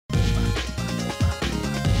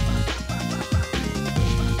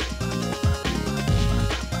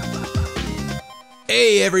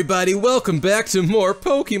Hey everybody, welcome back to more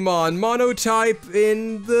Pokemon Monotype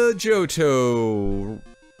in the Johto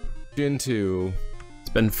Gen 2. It's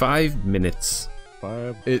been 5 minutes. Whole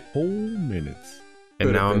minutes.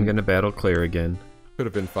 And now I'm gonna battle Claire again. Could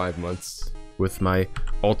have been 5 months. With my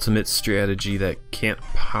ultimate strategy that can't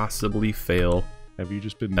possibly fail. Have you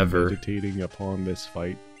just been meditating upon this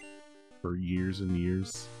fight for years and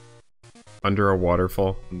years? Under a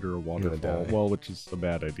waterfall? Under a waterfall. Well, which is a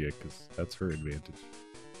bad idea, because that's her advantage.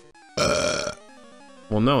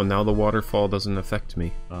 Well, no, now the waterfall doesn't affect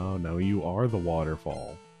me. Oh, now you are the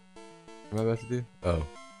waterfall. What am I about to do? Oh.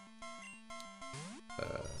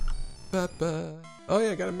 Oh yeah,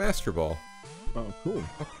 I got a Master Ball. Oh, cool.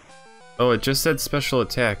 Oh, it just said special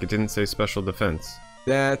attack, it didn't say special defense.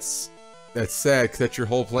 That's sad, 'cause that's your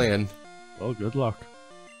whole plan. Well, good luck.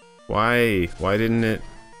 Why? Why didn't it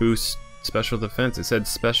boost special defense? It said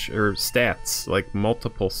special or stats, like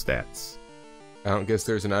multiple stats. I don't guess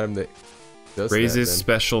there's an item that does raises that,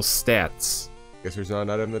 special stats. Guess there's not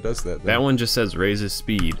an item that does that then. That one just says raises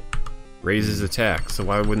speed, raises attack, so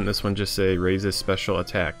why wouldn't this one just say raises special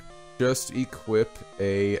attack? Just equip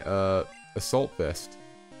a assault vest.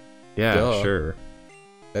 Yeah, Duh. sure.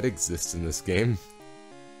 That exists in this game.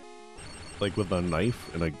 Like with a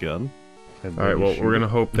knife and a gun? Alright, well, we're gonna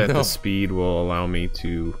hope that No. the speed will allow me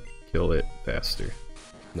to kill it faster.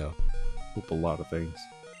 No. Hope a lot of things.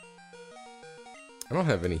 I don't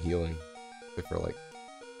have any healing. Except for like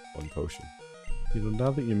 1 potion. You know,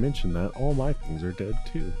 now that you mention that, all my things are dead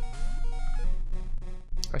too.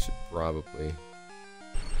 I should probably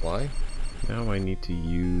fly. Now I need to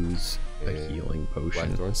use a healing potion.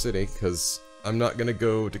 Blackthorn City, because I'm not gonna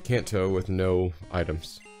go to Kanto with no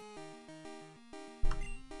items.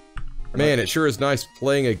 Man, it sure is nice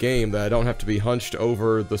playing a game that I don't have to be hunched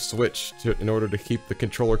over the Switch in order to keep the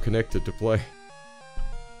controller connected to play.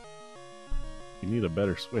 You need a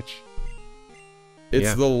better Switch.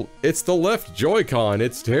 It's the left Joy-Con.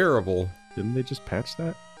 It's terrible. Didn't they just patch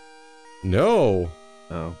that? No,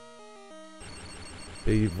 Oh.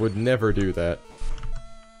 they would never do that.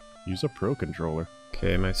 Use a Pro Controller.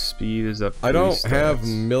 Okay, my speed is up. I don't 3 have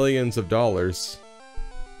stats. millions of dollars.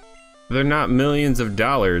 They're not millions of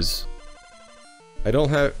dollars. I don't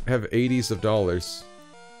have 80s of dollars.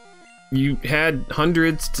 You had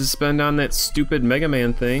hundreds to spend on that stupid Mega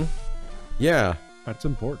Man thing. Yeah, That's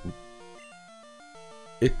important.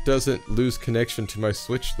 it doesn't lose connection to my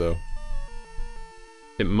Switch though.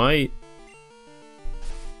 It might.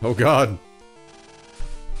 Oh god.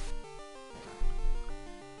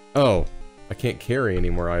 Oh, I can't carry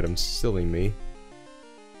any more items. Silly me.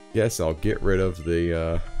 Guess I'll get rid of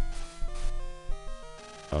the,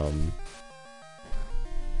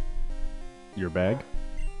 Your bag?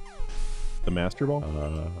 The Master Ball?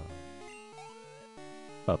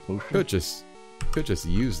 Potion? could just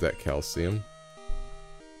use that calcium.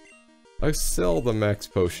 I sell the max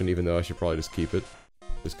potion even though I should probably just keep it.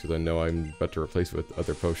 Just because I know I'm about to replace it with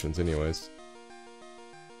other potions anyways.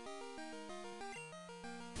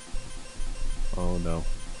 Oh no.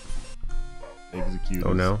 Execute.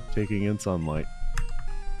 Oh, no. Taking in sunlight.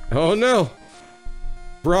 Oh no!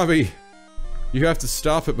 Robbie! You have to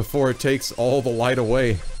stop it before it takes all the light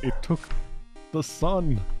away. It took the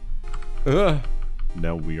sun. Ugh.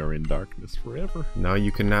 Now we are in darkness forever. Now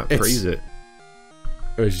you cannot It's- praise it.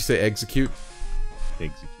 Oh, did you say execute?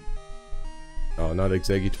 Execute. Oh, not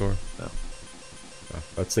executor? No.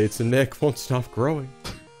 I'd say it's a neck, won't stop growing.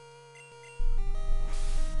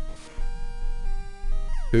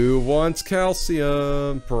 Who wants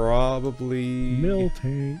calcium? Probably...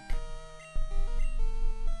 Miltank.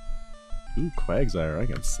 Ooh, Quagsire. I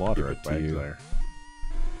can slaughter a Give it to you. Quagsire.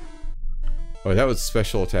 Oh, that was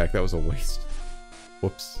special attack. That was a waste.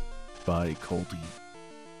 Whoops. Bye, Colty.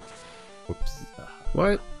 Whoops.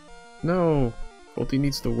 What? No. Volty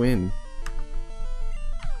needs to win.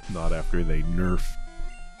 Not after they nerf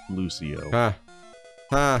Lucio. Ha.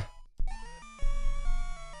 Ha.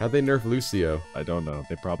 How'd they nerf Lucio? I don't know.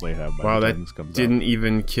 They probably have. by Wow, the that time this comes didn't out.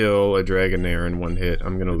 even kill a Dragonair in 1 hit.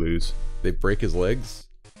 I'm gonna lose. They break his legs?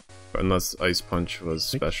 Unless Ice Punch was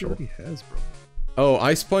I think he special. already has, bro. Oh,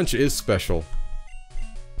 Ice Punch is special.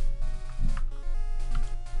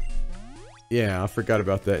 Yeah, I forgot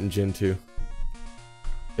about that in Gen 2.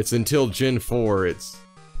 It's until Gen 4, it's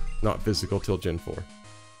not physical till Gen 4.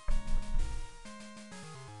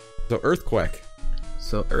 So, Earthquake.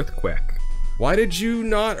 So, Earthquake. Why did you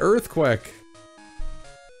not Earthquake?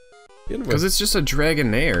 Because it's just a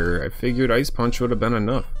Dragonair. I figured Ice Punch would have been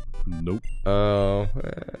enough. Nope. Oh.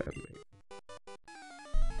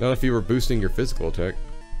 Not if you were boosting your physical attack.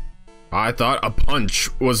 I thought a punch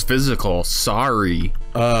was physical. Sorry.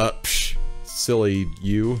 Psh. silly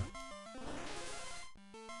you.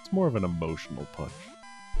 It's more of an emotional punch.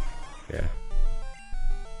 Yeah.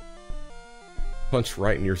 Punch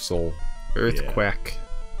right in your soul. Earthquake.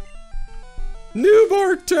 New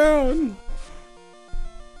Bark Town!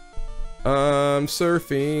 I'm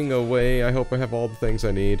surfing away. I hope I have all the things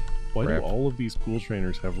I need. Why Crap. do all of these cool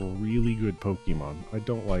trainers have really good Pokemon? I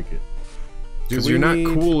don't like it. Because you're not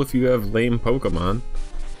cool if you have lame Pokemon.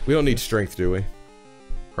 We don't need strength, do we?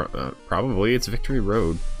 Probably. It's Victory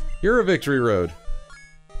Road. You're a Victory Road.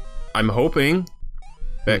 I'm hoping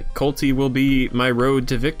that Colty will be my road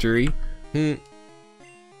to victory. Hmm.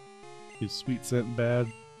 Is Sweet Scent bad?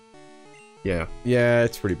 Yeah. Yeah,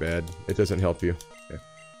 it's pretty bad. It doesn't help you. Yeah.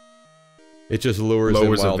 It just lowers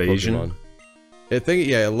wild evasion. Pokemon.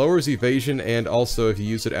 It lowers evasion, and also if you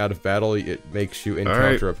use it out of battle, it makes you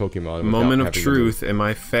encounter a Pokemon. Moment of truth. Am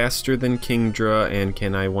I faster than Kingdra, and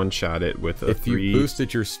can I one-shot it with a if you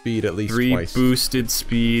boosted your speed at least twice. 3 boosted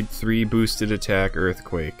speed, 3 boosted attack,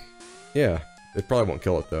 Earthquake. Yeah. It probably won't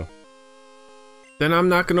kill it, though. Then I'm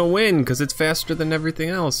not gonna win, because it's faster than everything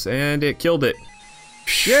else, and it killed it.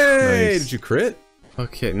 Yay! Nice. Did you crit?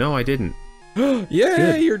 Okay, no, I didn't. Yay!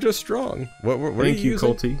 Good. You're just strong. What are Thank you, using?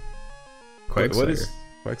 Colty. Quagsire. What is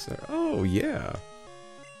Quagsire? Oh, yeah.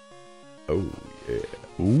 Oh, yeah.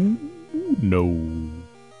 Ooh, no.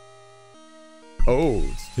 Oh,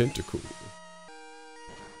 it's Tentacool.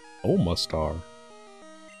 Omastar.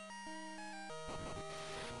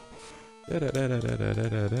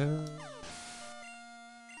 Da-da-da-da-da-da-da-da.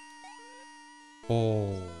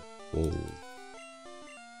 Oh.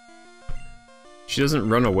 She doesn't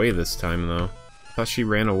run away this time, though. I thought she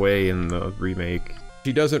ran away in the remake.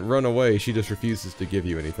 She doesn't run away, she just refuses to give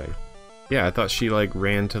you anything. Yeah, I thought she, like,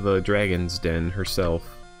 ran to the dragon's den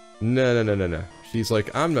herself. No. She's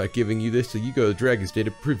like, I'm not giving you this till you go to the Dragon's Den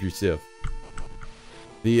to prove yourself.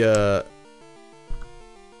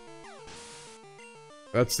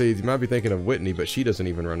 Let's say, you might be thinking of Whitney, but she doesn't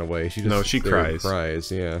even run away. She just No, she sits there and cries.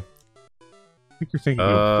 cries, yeah. I think you're thinking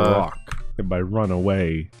of Brock, and by run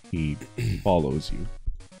away, he follows you.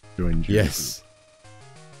 Joins your Yes.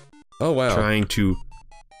 Oh, wow. Trying to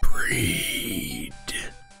breed.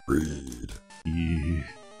 Breed. group.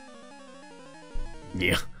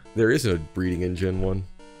 Yeah. There is a breeding in Gen 1.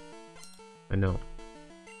 I know.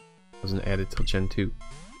 Wasn't added till Gen 2.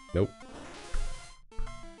 Nope.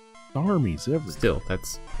 Armies everywhere. Still,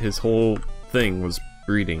 that's his whole thing was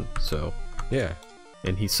breeding, so. Yeah.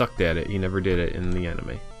 And he sucked at it. He never did it in the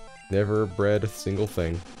anime. Never bred a single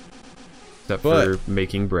thing. Except But- for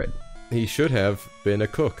making bread. He should have been a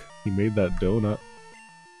cook. He made that donut.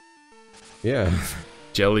 Yeah.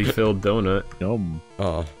 Jelly-filled donut. Yum.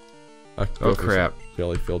 Aw. Oh crap.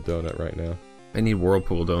 Jelly-filled donut right now. I need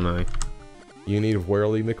Whirlpool, don't I? You need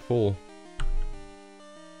Whirly McPool.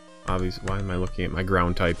 Obviously, why am I looking at my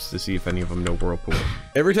ground types to see if any of them know Whirlpool?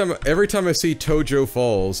 Every time I see Tojo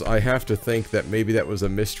Falls, I have to think that maybe that was a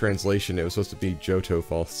mistranslation. It was supposed to be Johto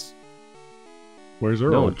Falls. Where's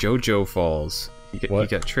Earl? No, Jojo Falls. He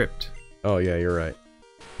got tripped. Oh yeah, you're right.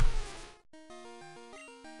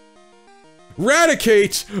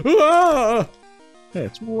 Radicate! Ah!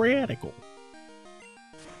 That's radical.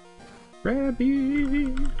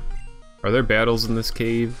 Rabby. Are there battles in this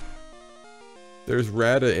cave? There's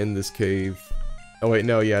Rada in this cave. Oh wait,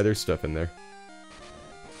 no, yeah, there's stuff in there.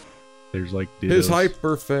 There's like His Dittos.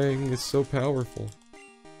 Hyper Fang is so powerful.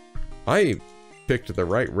 I picked the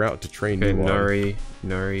right route to train Okay, you on.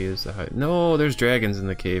 Nari is the high. No, there's dragons in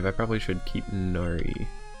the cave. I probably should keep Nari.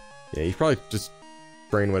 Yeah, you probably just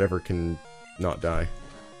train whatever can not die.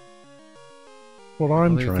 What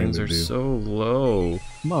I'm Other trying things to are do. so low.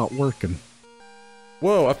 Not working.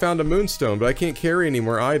 Whoa, I found a moonstone, but I can't carry any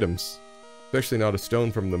more items. Especially not a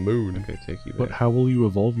stone from the moon. Okay, take you But back. how will you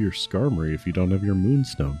evolve your Skarmory if you don't have your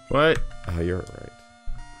Moonstone? What? Ah, you're right.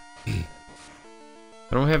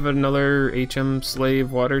 I don't have another HM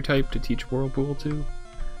slave water type to teach Whirlpool to?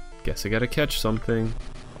 Guess I gotta catch something.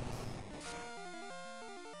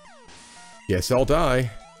 Guess I'll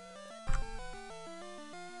die.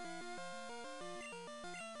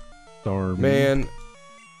 Starmie. Man.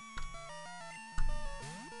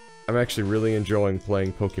 I'm actually really enjoying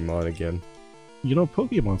playing Pokemon again. You know,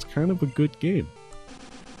 Pokemon's kind of a good game.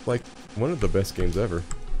 Like, one of the best games ever.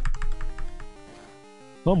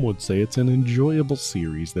 Some would say it's an enjoyable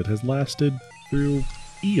series that has lasted through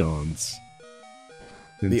eons.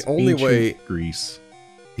 Since The only ancient way- Greece.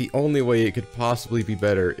 The only way it could possibly be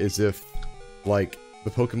better is if, like, the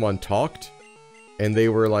Pokemon talked, and they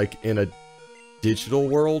were, like, in a digital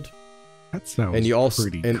world, That sounds And you also-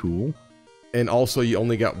 pretty and- cool. and also you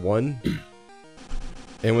only got one. And when,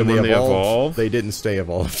 And when they they evolved, evolve? they didn't stay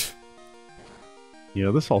evolved. You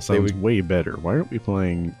know, this all sounds way better. Why aren't we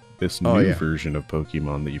playing this new version of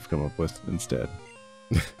Pokemon that you've come up with instead?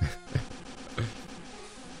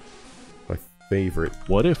 My favorite.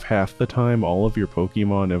 What if half the time all of your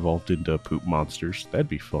Pokemon evolved into poop monsters? That'd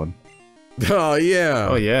be fun. Oh, yeah.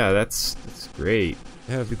 Oh, yeah, that's great.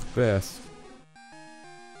 That'd be the best.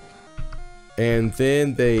 And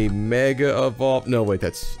then they Mega Evolve. No, wait,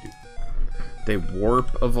 that's stupid. They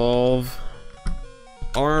Warp Evolve.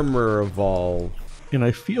 Armor Evolve. And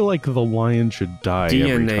I feel like the lion should die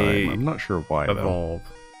every time. I'm not sure why, Evolve.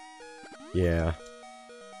 though. Yeah.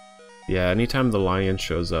 Yeah, anytime the lion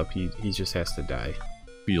shows up, he just has to die.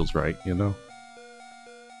 Feels right, you know?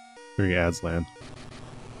 Very Aslan.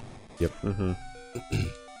 Yep. Mm-hmm.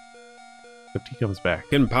 Except he comes back.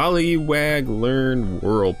 Can Poliwag learn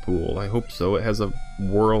Whirlpool? I hope so. It has a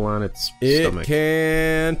whirl on its stomach. It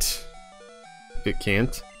can't. It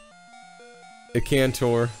can't? It can,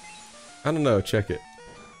 Tor. I don't know, check it.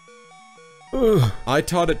 Ugh. I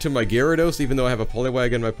taught it to my Gyarados, even though I have a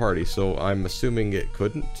Poliwag in my party, so I'm assuming it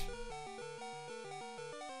couldn't.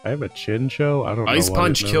 I have a Chinchou. I don't know. Ice why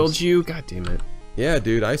Punch it knows. killed you? God damn it. Yeah,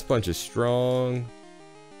 dude, Ice Punch is strong.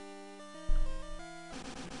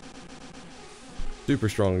 Super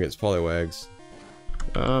strong against Poliwags.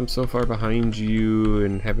 I'm so far behind you,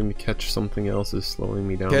 and having to catch something else is slowing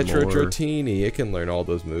me down Catch more. Dratini, it can learn all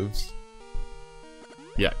those moves.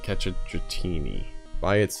 Yeah, catch a Dratini.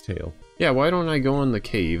 By its tail. Yeah, why don't I go in the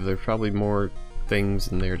cave? There's probably more things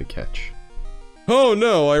in there to catch. Oh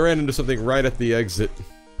no, I ran into something right at the exit.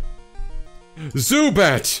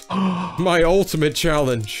 Zubat! My ultimate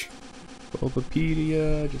challenge.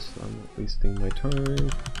 Bulbapedia, I'm not wasting my time.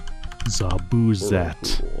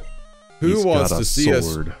 Zabuzet. Who wants to see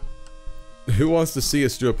us? sword. Who wants to see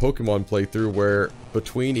us do a Pokemon playthrough where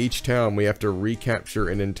between each town we have to recapture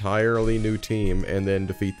an entirely new team and then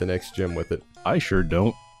defeat the next gym with it? I sure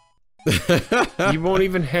don't. You won't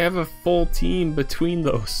even have a full team between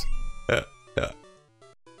those.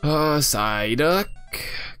 Psyduck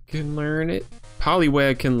can learn it.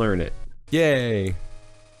 Poliwag can learn it. Yay!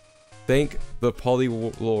 Thank the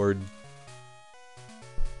Polylord.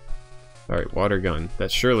 Alright, water gun. That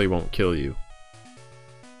surely won't kill you.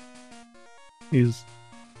 There's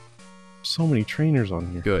so many trainers on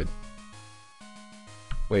here. Good.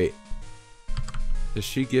 Wait. Does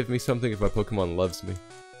she give me something if my Pokemon loves me?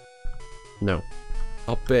 No.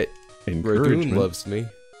 I'll bet Radoon Encouragement. loves me.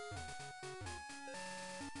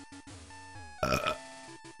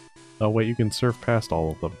 Oh wait, you can surf past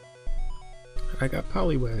all of them. I got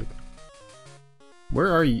Poliwag. Where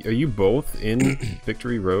are you? Are you both in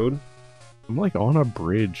Victory Road? I'm like on a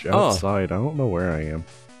bridge outside. I don't know where I am.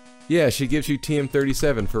 Yeah, she gives you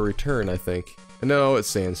TM37 for return, I think. No, it's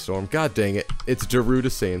Sandstorm. God dang it. It's Daruda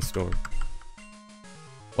Sandstorm.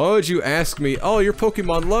 Why would you ask me, oh, your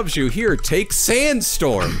Pokemon loves you, here, take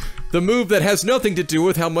Sandstorm! The move that has nothing to do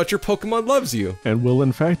with how much your Pokemon loves you. And will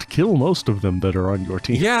in fact kill most of them that are on your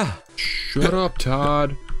team. Yeah! Shut up,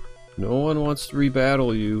 Todd. No one wants to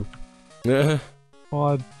rebattle you.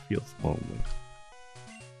 Todd feels lonely.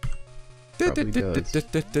 Probably does.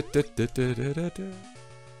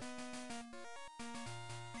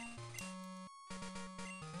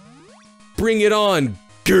 Bring it on,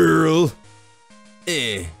 girl!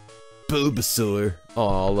 Bulbasaur.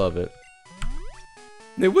 Oh, I love it.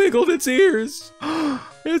 It wiggled its ears.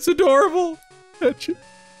 It's adorable.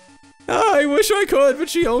 I wish I could, but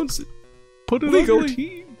she owns it. Put it Legally. on your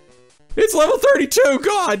team. It's level 32.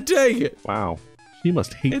 God dang it. Wow. She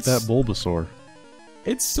must hate that Bulbasaur.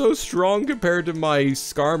 It's so strong compared to my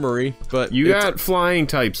Skarmory, but You got flying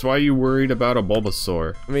types. Why are you worried about a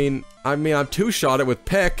Bulbasaur? I mean, I'm two-shot it with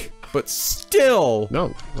Peck, but still. No.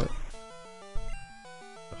 What?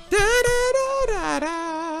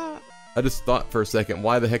 I just thought for a second,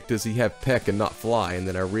 why the heck does he have Peck and not Fly? And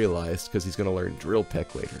then I realized, because he's going to learn Drill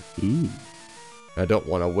Peck later. Ooh. I don't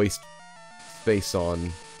want to waste space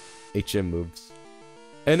on HM moves.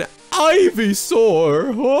 An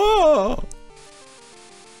Ivysaur! Oh!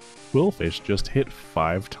 Quillfish just hit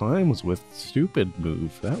 5 times with stupid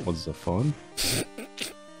move. That was a fun.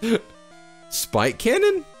 Spike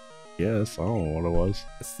Cannon? Yes, I don't know what it was.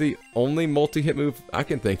 It's the only multi-hit move I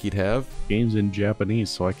can think he'd have. Game's in Japanese,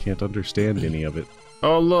 so I can't understand any of it.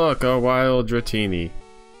 Oh look, a wild Dratini.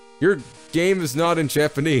 Your game is not in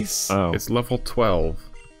Japanese. Oh, It's level 12.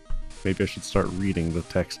 maybe I should start reading the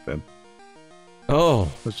text then. Oh.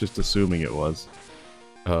 I was just assuming it was.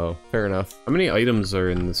 Oh, fair enough. How many items are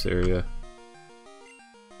in this area?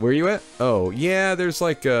 Where you at? Oh, yeah, there's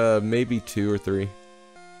like maybe 2 or 3.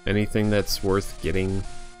 Anything that's worth getting?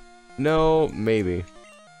 No, maybe.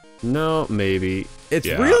 No, maybe. It's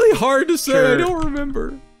really hard to say. Sure. I don't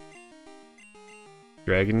remember.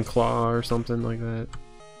 Dragon Claw or something like that.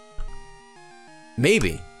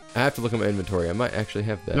 Maybe. I have to look at my inventory. I might actually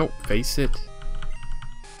have that. Nope, face it.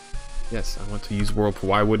 Yes, I want to use Whirlpool.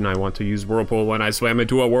 Why wouldn't I want to use Whirlpool when I swam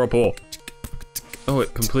into a whirlpool? Oh,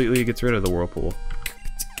 it completely gets rid of the Whirlpool.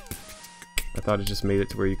 I thought it just made it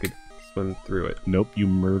to where you could swim through it. Nope, you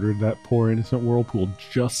murdered that poor innocent whirlpool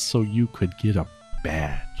just so you could get a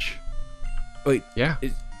badge. Wait, Yeah,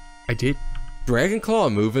 I did. Dragon Claw a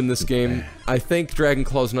move in this game? I think Dragon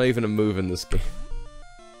Claw's not even a move in this game.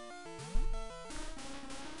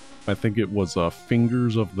 I think it was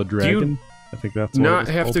Fingers of the Dragon. I think that's what Not it was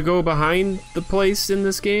have called. to go behind the place in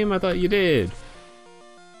this game? I thought you did.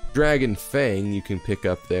 Dragon Fang you can pick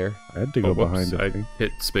up there. I had to go behind it. I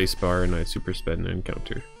hit spacebar and I super sped an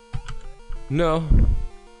encounter. No.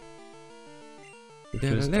 I've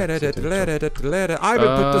been put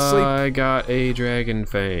to sleep. I got a Dragon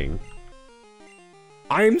Fang.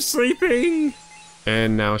 I'm sleeping!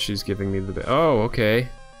 And now she's giving me the... Oh, okay.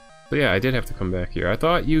 So yeah, I did have to come back here. I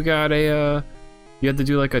thought you got a, you had to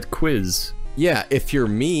do like a quiz. Yeah, if you're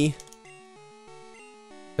me.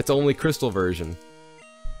 It's only crystal version.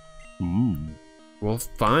 Well,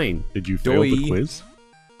 fine. Did you fail the Doi. quiz?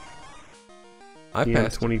 I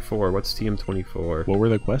passed. TM24. What's TM24? What were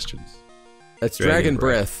the questions? That's Dragon Dragon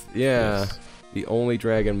Breath. Breath. Yeah. Yes. The only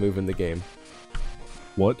dragon move in the game.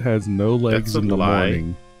 What has no legs That's a in the lie.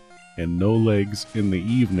 morning, and no legs in the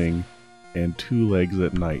evening, and 2 legs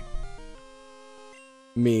at night?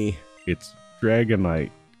 Me. It's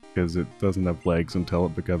Dragonite, because it doesn't have legs until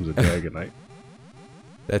it becomes a Dragonite.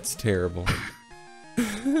 That's terrible.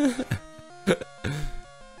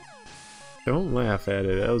 Don't laugh at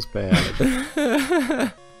it. That was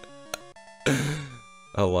bad.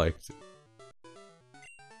 I liked it.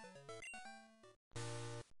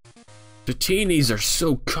 The teenies are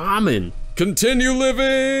so common. Continue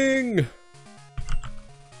living!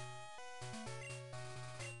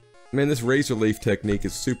 Man, this razor leaf technique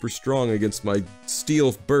is super strong against my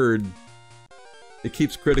steel bird. It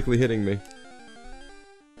keeps critically hitting me.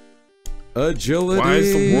 Agility! Why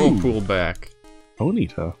is the whirlpool back?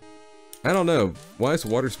 Ponyta. I don't know. Why is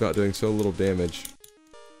water spout doing so little damage?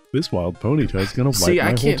 This wild Ponyta is gonna wipe See, my I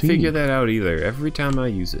whole can't team. figure that out either. Every time I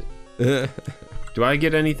use it. Do I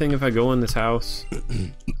get anything if I go in this house?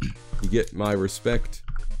 You get my respect.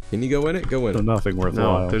 Can you go in it? Go in So it. nothing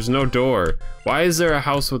worthwhile. No, there's no door. Why is there a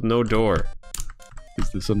house with no door?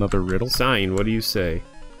 Is this another riddle? Sign, what do you say?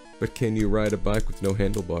 But can you ride a bike with no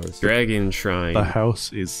handlebars? Dragon Shrine. The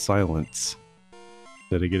house is silence.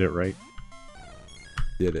 Did I get it right?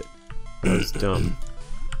 Did it. That was dumb.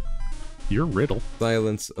 Your riddle.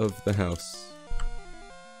 Silence of the house.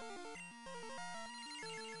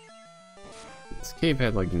 This cave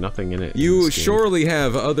had like nothing in it. in You this game. surely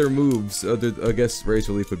have other moves. I guess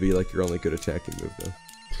Razor Leaf would be like your only good attacking move, though.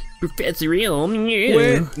 Professor Real.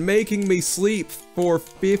 Quit making me sleep for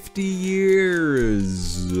 50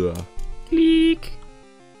 years. Click.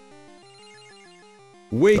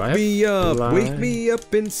 Wake Do I have me to up. lie? Wake me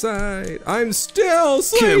up inside. I'm still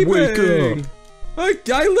sleeping. Can't wake up.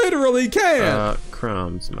 I literally can't.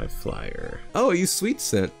 Crumbs, my flyer. Oh, you sweet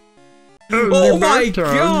scent. Oh my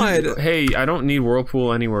god! Hey, I don't need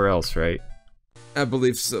Whirlpool anywhere else, right? I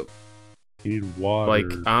believe so. You need water. Like,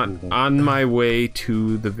 on my way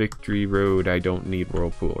to the Victory Road, I don't need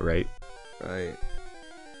Whirlpool, right? Right.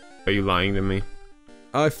 Are you lying to me?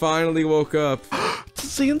 I finally woke up. It's a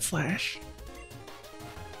Sand Slash.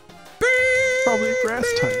 Probably a grass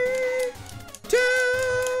type.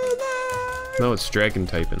 No, it's Dragon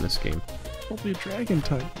type in this game. Probably a dragon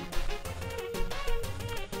type.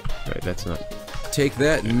 Right, that's not... Take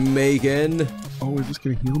that, Megan. Oh, is this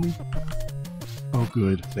gonna heal me? Oh,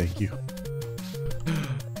 good. Thank you.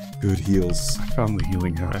 Good heals. I found the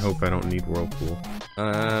healing house. I hope I don't need Whirlpool.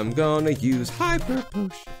 I'm gonna use Hyper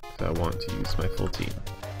Potion. So I want to use my full team.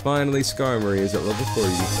 Finally, Skarmory is at level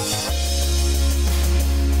 40.